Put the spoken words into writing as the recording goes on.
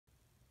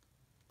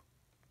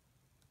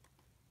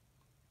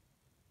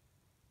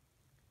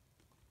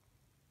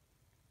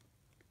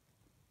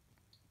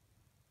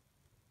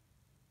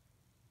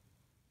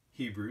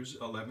Hebrews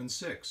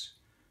 11:6.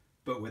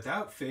 But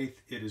without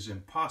faith it is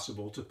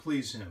impossible to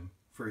please him,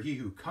 for he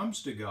who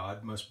comes to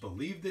God must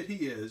believe that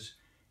he is,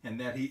 and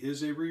that he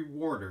is a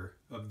rewarder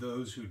of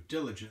those who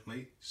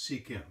diligently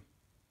seek him.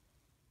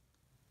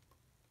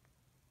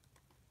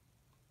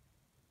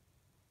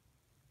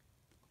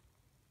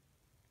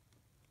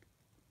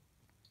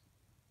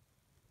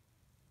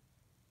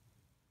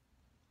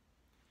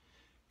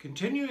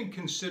 Continuing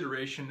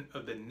consideration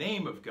of the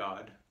name of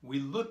God, we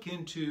look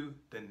into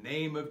the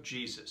name of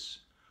Jesus,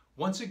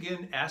 once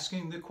again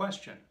asking the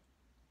question,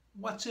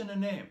 what's in a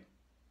name?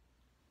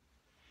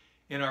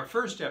 In our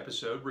first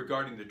episode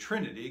regarding the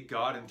Trinity,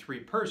 God in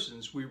three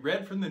persons, we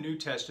read from the New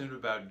Testament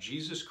about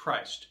Jesus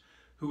Christ,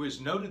 who is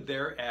noted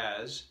there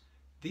as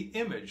the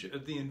image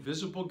of the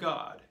invisible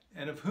God,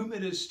 and of whom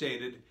it is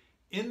stated,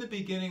 "In the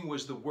beginning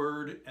was the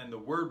Word, and the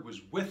Word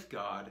was with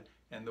God,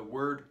 and the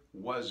Word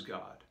was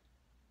God."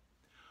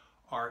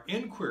 Our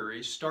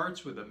inquiry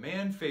starts with a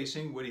man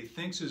facing what he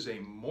thinks is a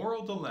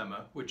moral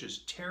dilemma which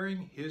is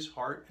tearing his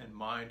heart and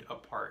mind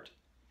apart.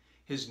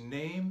 His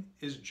name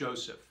is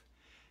Joseph.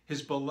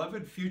 His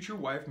beloved future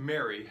wife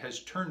Mary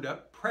has turned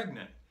up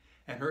pregnant,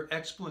 and her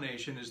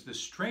explanation is the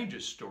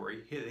strangest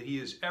story that he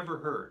has ever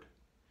heard.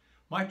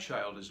 "My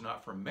child is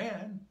not from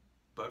man,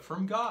 but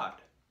from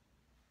God."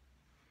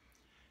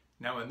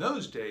 Now in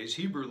those days,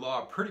 Hebrew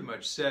law pretty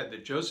much said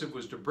that Joseph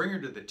was to bring her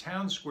to the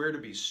town square to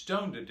be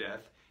stoned to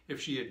death if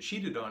she had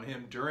cheated on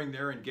him during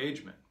their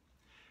engagement.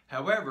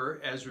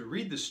 However, as we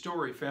read the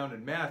story found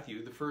in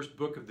Matthew, the first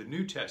book of the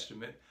New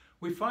Testament,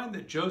 we find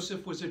that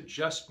Joseph was a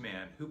just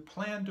man who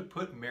planned to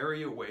put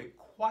Mary away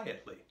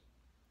quietly.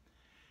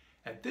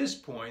 At this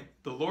point,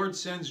 the Lord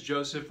sends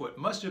Joseph what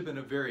must have been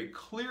a very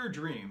clear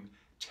dream,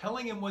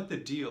 telling him what the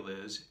deal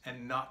is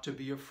and not to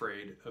be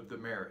afraid of the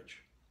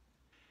marriage.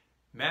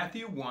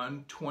 Matthew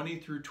 1:20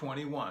 through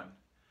 21.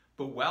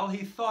 But while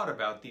he thought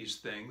about these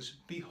things,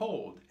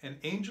 behold, an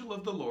angel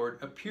of the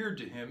Lord appeared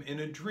to him in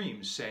a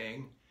dream,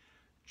 saying,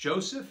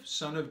 "Joseph,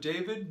 son of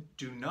David,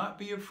 do not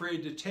be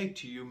afraid to take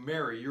to you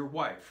Mary your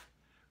wife,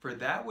 for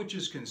that which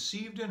is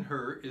conceived in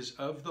her is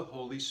of the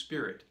Holy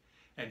Spirit,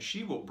 and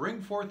she will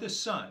bring forth a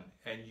son,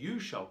 and you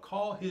shall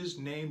call his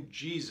name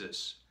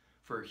Jesus,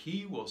 for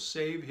he will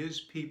save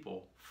his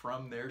people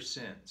from their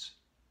sins."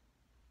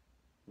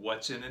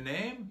 What's in a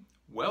name?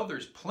 Well,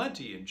 there's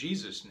plenty in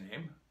Jesus'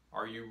 name.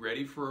 Are you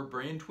ready for a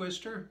brain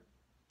twister?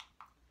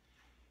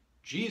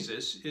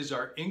 Jesus is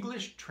our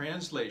English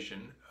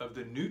translation of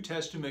the New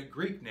Testament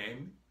Greek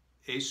name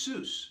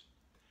Jesus,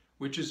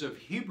 which is of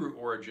Hebrew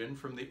origin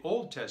from the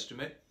Old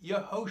Testament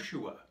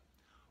Yehoshua,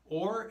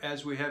 or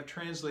as we have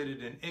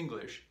translated in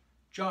English,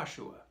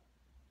 Joshua.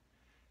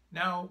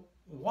 Now,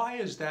 why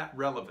is that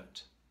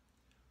relevant?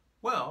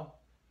 Well,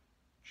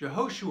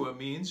 Jehoshua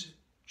means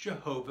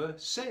Jehovah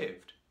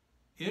saved.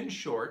 In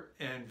short,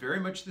 and very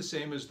much the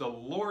same as the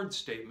Lord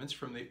statements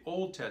from the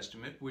Old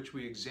Testament, which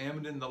we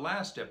examined in the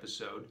last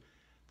episode,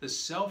 the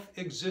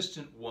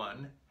self-existent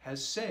one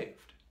has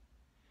saved.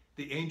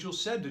 The angel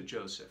said to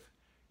Joseph,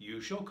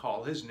 "You shall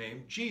call his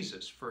name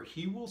Jesus, for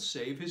he will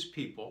save his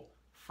people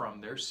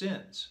from their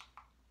sins."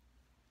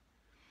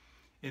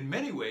 In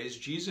many ways,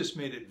 Jesus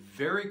made it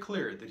very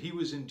clear that he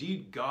was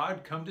indeed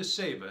God come to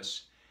save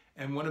us,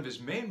 and one of his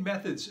main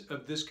methods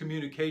of this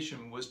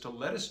communication was to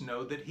let us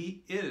know that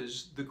he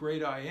is the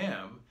great I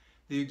Am,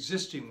 the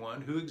existing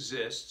one who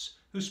exists,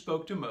 who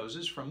spoke to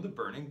Moses from the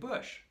burning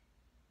bush.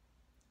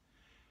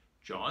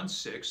 John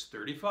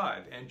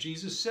 6:35, and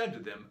Jesus said to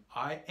them,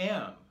 "I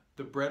am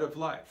the bread of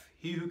life.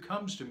 He who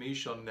comes to me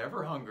shall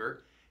never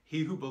hunger.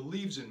 He who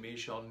believes in me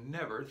shall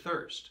never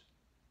thirst."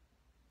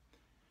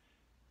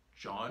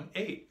 John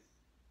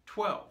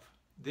 8:12.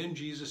 Then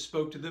Jesus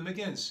spoke to them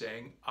again,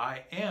 saying,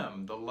 "I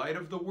am the light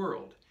of the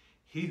world.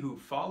 He who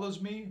follows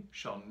me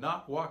shall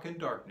not walk in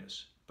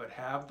darkness, but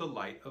have the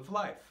light of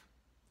life."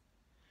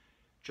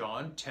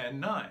 John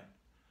 10:9.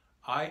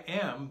 "I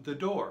am the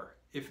door.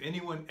 If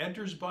anyone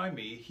enters by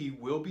me, he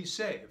will be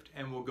saved,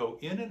 and will go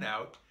in and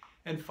out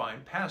and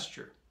find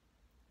pasture."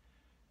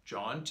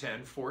 John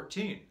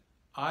 10:14.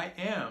 "I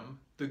am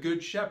the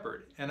good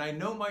shepherd, and I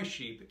know my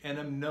sheep, and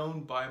am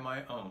known by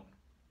my own."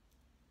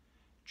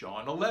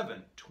 John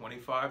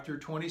 11:25 through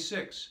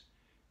 26.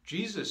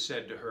 Jesus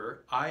said to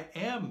her, "I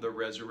am the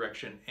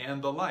resurrection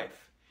and the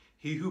life.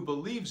 He who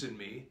believes in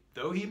me,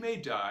 though he may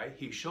die,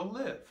 he shall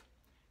live.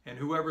 And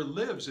whoever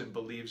lives and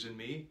believes in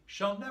me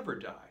shall never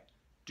die.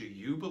 Do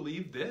you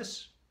believe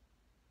this?"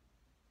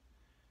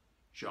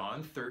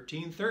 John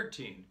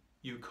 13:13.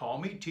 "You call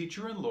me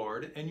teacher and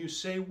Lord, and you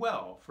say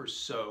well, for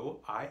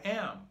so I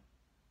am."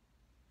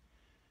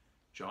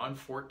 John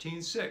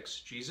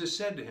 14:6. Jesus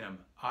said to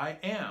him, "I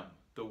am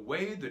the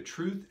way, the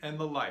truth, and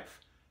the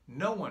life.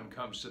 No one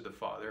comes to the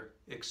Father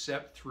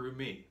except through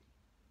me."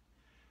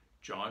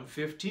 John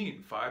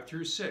 15:5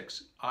 through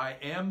 6. "I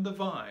am the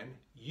vine,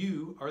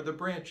 you are the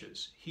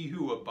branches. He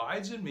who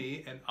abides in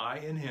me and I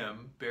in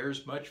him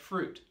bears much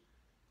fruit.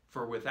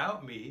 For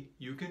without me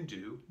you can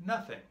do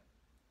nothing."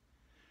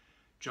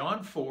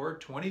 John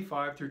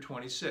 4:25 through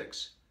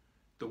 26.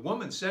 "The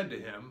woman said to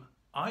him,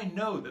 I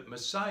know that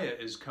Messiah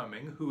is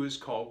coming, who is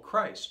called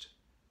Christ.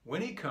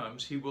 When he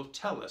comes, he will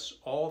tell us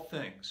all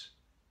things."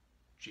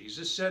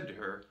 Jesus said to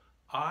her,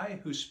 "I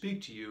who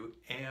speak to you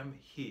am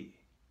he."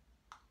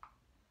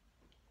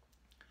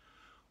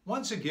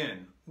 Once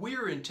again, we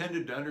are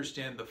intended to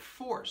understand the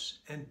force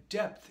and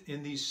depth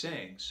in these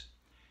sayings.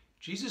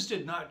 Jesus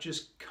did not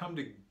just come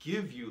to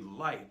give you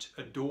light,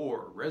 a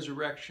door,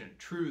 resurrection,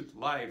 truth,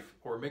 life,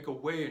 or make a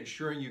way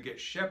ensuring you get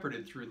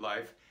shepherded through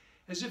life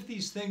as if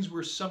these things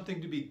were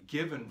something to be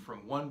given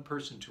from one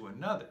person to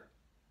another.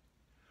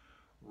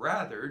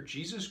 Rather,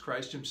 Jesus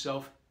Christ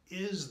himself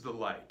is the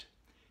light,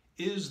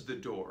 is the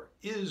door,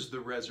 is the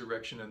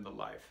resurrection and the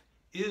life,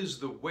 is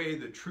the way,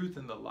 the truth,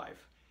 and the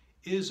life,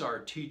 is our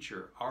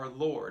teacher, our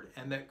Lord,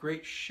 and that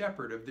great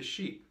shepherd of the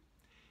sheep.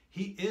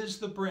 He is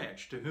the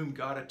branch to whom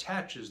God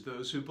attaches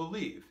those who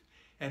believe,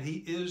 and he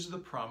is the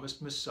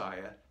promised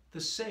Messiah, the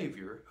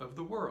Savior of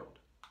the world.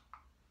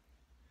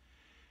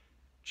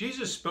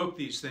 Jesus spoke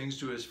these things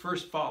to his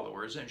first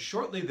followers, and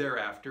shortly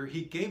thereafter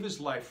he gave his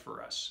life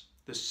for us,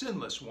 the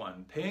sinless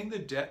one, paying the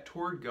debt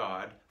toward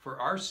God for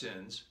our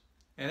sins,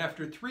 and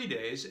after 3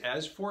 days,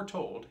 as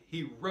foretold,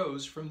 he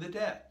rose from the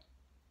dead.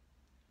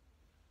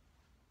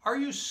 Are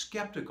you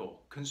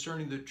skeptical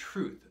concerning the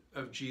truth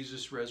of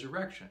Jesus'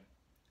 resurrection?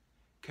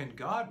 Can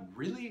God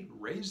really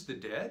raise the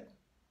dead?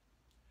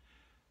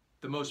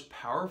 The most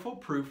powerful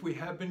proof we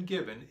have been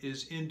given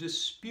is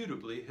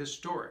indisputably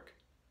historic,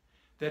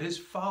 that his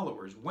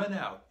followers went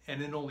out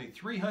and in only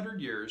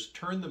 300 years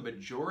turned the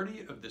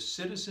majority of the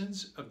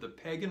citizens of the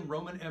pagan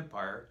Roman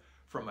Empire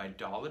from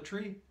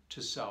idolatry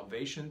to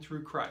salvation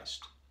through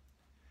Christ.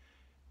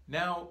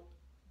 Now,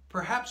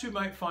 perhaps we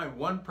might find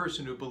one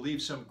person who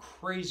believes some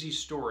crazy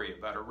story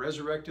about a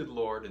resurrected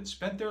Lord and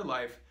spent their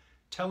life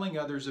telling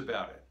others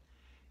about it.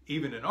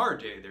 Even in our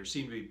day, there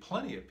seem to be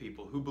plenty of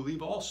people who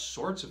believe all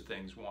sorts of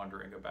things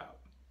wandering about.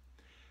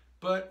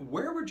 But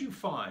where would you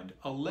find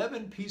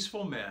 11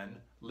 peaceful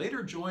men,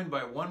 later joined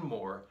by one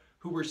more,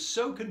 who were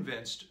so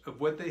convinced of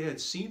what they had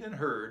seen and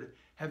heard,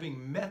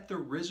 having met the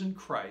risen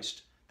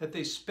Christ, that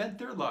they spent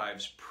their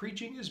lives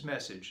preaching his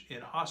message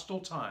in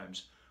hostile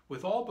times,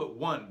 with all but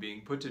one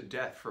being put to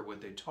death for what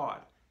they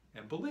taught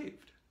and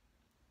believed?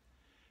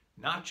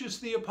 Not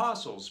just the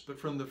apostles, but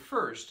from the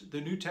first, the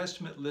New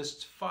Testament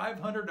lists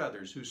 500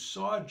 others who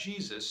saw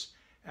Jesus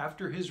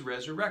after his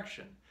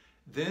resurrection.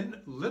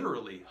 Then,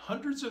 literally,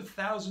 hundreds of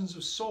thousands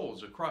of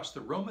souls across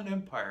the Roman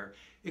Empire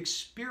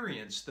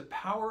experienced the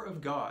power of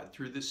God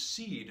through the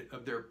seed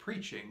of their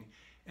preaching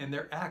and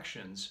their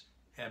actions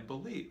and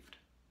believed.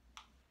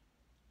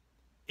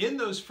 In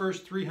those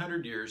first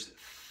 300 years,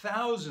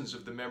 thousands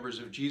of the members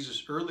of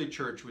Jesus' early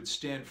church would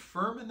stand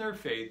firm in their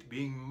faith,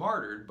 being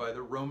martyred by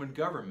the Roman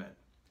government.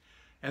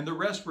 And the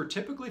rest were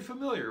typically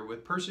familiar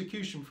with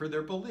persecution for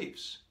their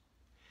beliefs.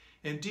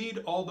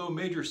 Indeed, although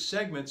major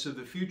segments of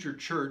the future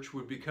church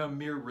would become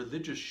mere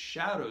religious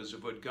shadows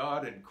of what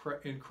God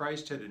in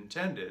Christ had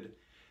intended,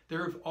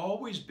 there have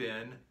always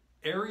been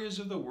areas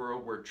of the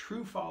world where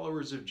true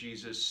followers of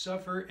Jesus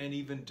suffer and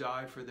even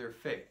die for their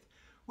faith.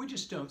 We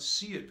just don't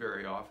see it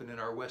very often in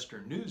our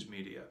Western news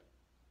media.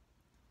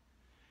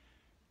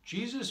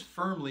 Jesus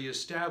firmly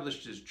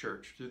established his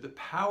church through the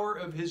power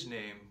of his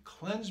name,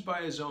 cleansed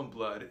by his own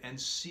blood and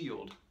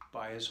sealed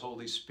by his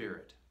Holy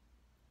Spirit.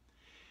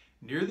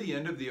 Near the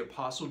end of the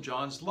Apostle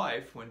John's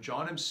life, when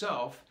John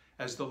himself,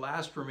 as the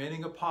last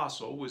remaining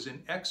apostle, was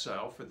in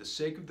exile for the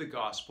sake of the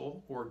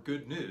gospel, or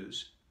good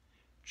news,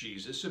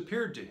 Jesus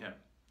appeared to him.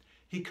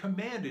 He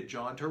commanded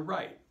John to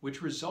write,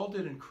 which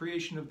resulted in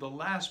creation of the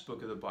last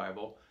book of the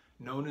Bible,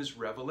 known as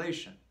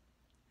Revelation.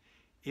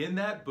 In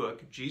that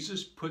book,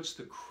 Jesus puts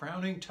the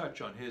crowning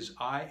touch on his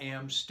I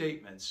am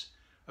statements,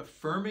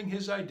 affirming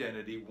his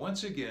identity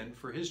once again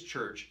for his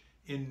church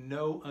in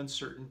no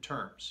uncertain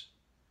terms.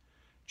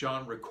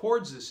 John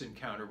records this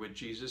encounter with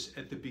Jesus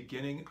at the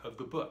beginning of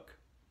the book.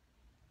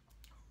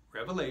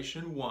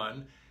 Revelation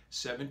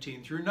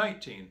 1:17 through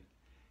 19.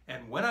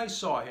 "And when I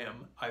saw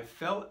him, I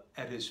fell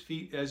at his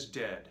feet as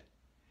dead.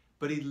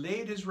 But he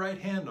laid his right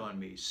hand on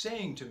me,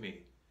 saying to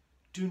me,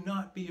 'Do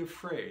not be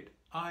afraid.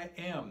 I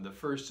am the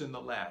first and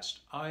the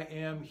last. I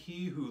am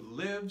he who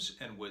lives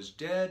and was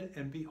dead,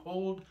 and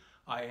behold,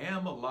 I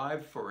am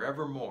alive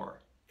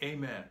forevermore.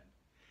 Amen.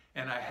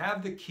 And I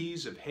have the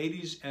keys of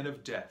Hades and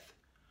of death.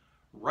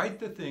 Write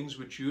the things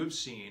which you have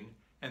seen,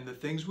 and the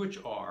things which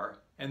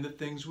are, and the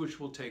things which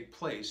will take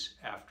place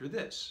after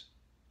this.'"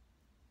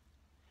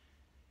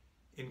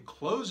 In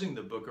closing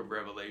the book of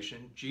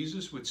Revelation,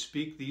 Jesus would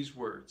speak these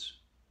words.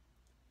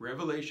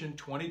 Revelation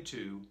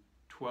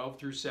 22:12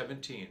 through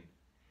 17.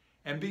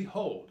 "And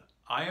behold,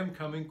 I am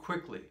coming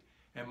quickly,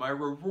 and my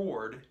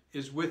reward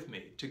is with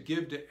me, to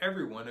give to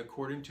everyone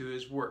according to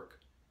his work.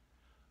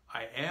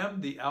 I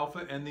am the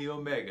Alpha and the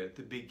Omega,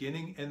 the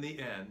beginning and the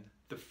end,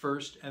 the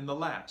first and the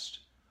last.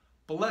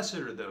 Blessed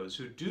are those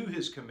who do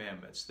his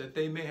commandments, that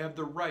they may have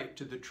the right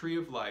to the tree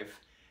of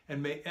life,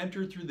 and may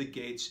enter through the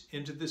gates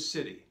into the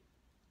city.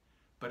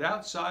 But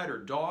outside are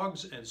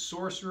dogs and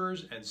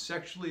sorcerers and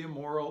sexually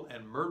immoral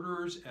and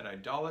murderers and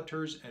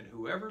idolaters and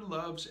whoever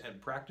loves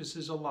and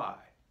practices a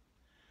lie.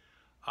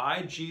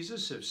 I,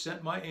 Jesus, have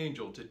sent my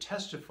angel to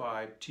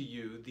testify to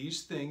you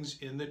these things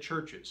in the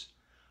churches.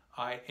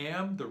 I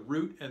am the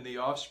root and the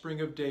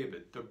offspring of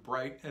David, the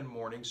bright and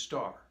morning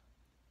star.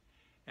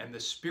 And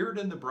the Spirit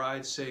and the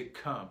bride say,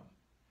 Come.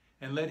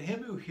 And let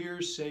him who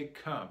hears say,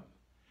 Come.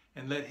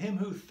 And let him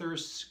who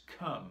thirsts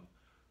come.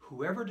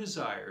 Whoever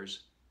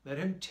desires, let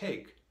him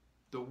take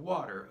the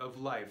water of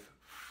life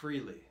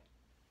freely.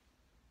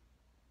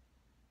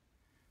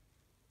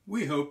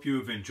 We hope you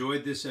have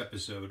enjoyed this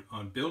episode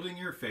on building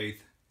your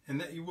faith and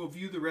that you will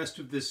view the rest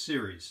of this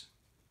series.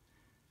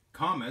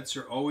 Comments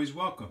are always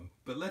welcome,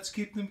 but let's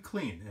keep them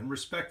clean and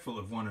respectful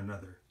of one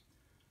another.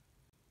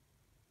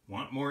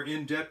 Want more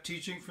in-depth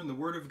teaching from the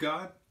Word of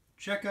God?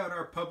 Check out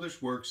our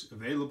published works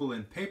available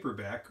in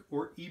paperback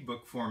or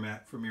ebook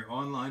format from your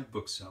online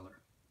bookseller.